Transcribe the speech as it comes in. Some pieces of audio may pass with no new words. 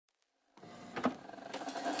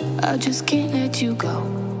I just can't let you go.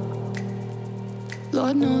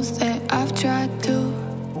 Lord knows that I've tried to.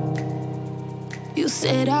 You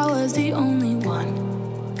said I was the only one.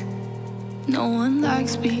 No one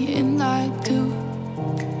likes being lied to.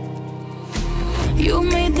 You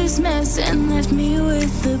made this mess and left me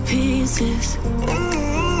with the pieces.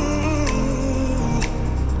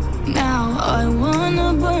 Now I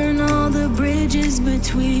wanna burn all the bridges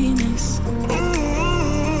between us.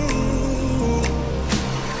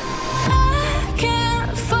 I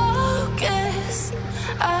can't focus,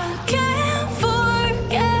 I can't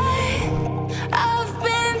forget. I've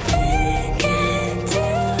been thinking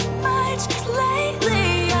too much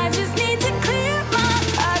lately. I just need to clear my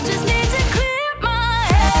head. I just need to clear my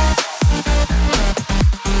head.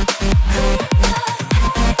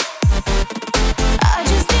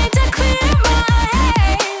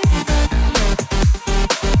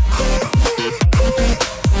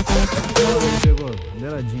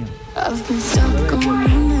 I've been stuck on your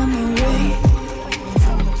memory,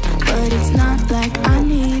 but it's not like I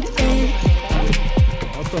need it.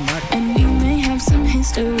 And we may have some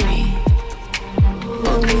history,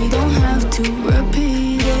 but we don't have to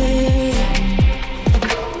repeat it.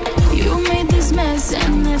 You made this mess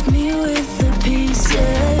and left me with the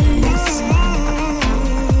pieces.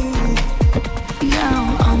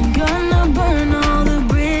 Now I'm gonna burn all the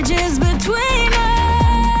bridges between us.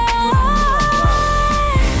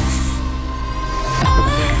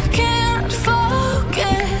 I can't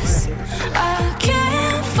focus, I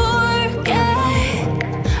can't forget.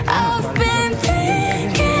 I've been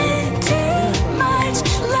thinking too much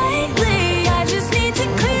lately. I just need to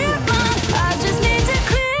clear my head. I just need to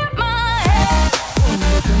clear my head.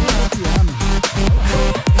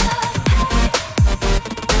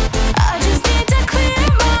 I just need to clear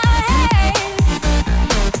my head.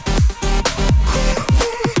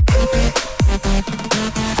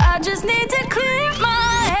 I just need to clear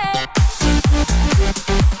my head.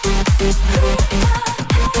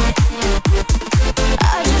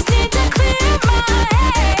 I just need to clear my head.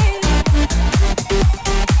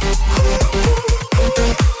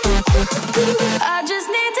 I just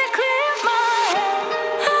need to clear my head.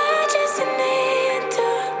 I just need to.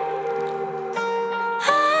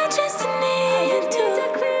 I just need to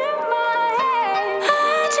clear my head.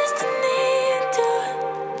 I just need to.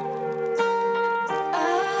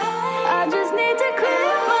 I just need to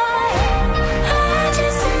clear my head. I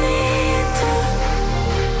just need to.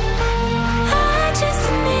 I just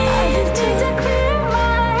need to clear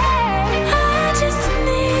my head. I just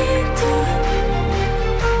need to.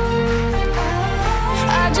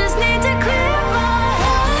 I just need to clear my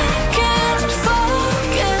head. I can't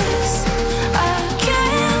focus, I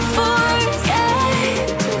can't forget.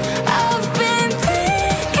 I've been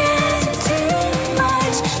thinking too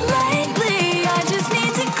much lately. I just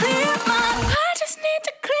need to clear my. I just need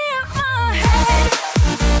to clear my head.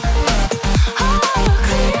 Oh,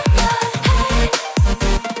 clear my head.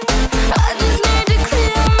 I just need to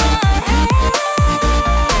clear my head.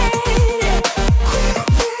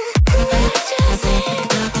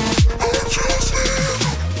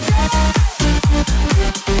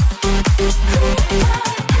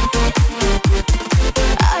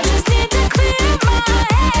 I just need to clear my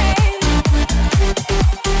head.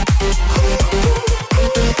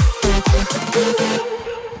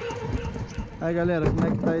 Aí galera, como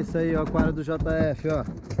é que tá isso aí, ó, aquário do JF, ó.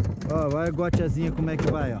 Ó, vai a gotezinha como é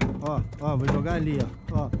que vai, ó. Ó, vou jogar ali,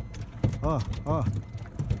 ó. Ó.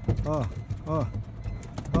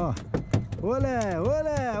 Olé,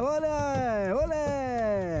 olé, olé,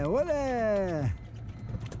 olé, olé.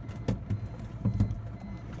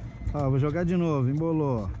 Ó, vou jogar de novo,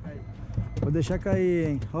 embolou. Vou deixar cair,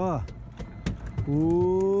 hein, ó.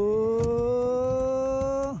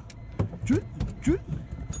 Tchu, tchu,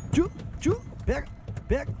 tchu, tchu.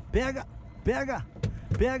 Pega,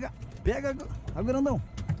 ó, grandão.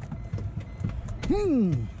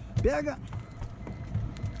 Pega.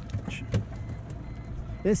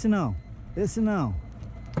 Esse não.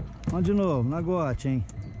 Vamos de novo, na gote, hein.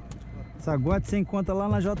 Essa gote você encontra lá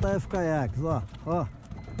na JF Caiaques, ó. Ó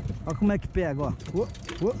como é que pega, ó.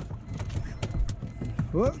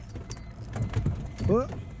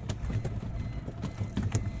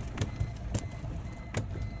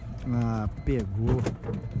 Ah, pegou.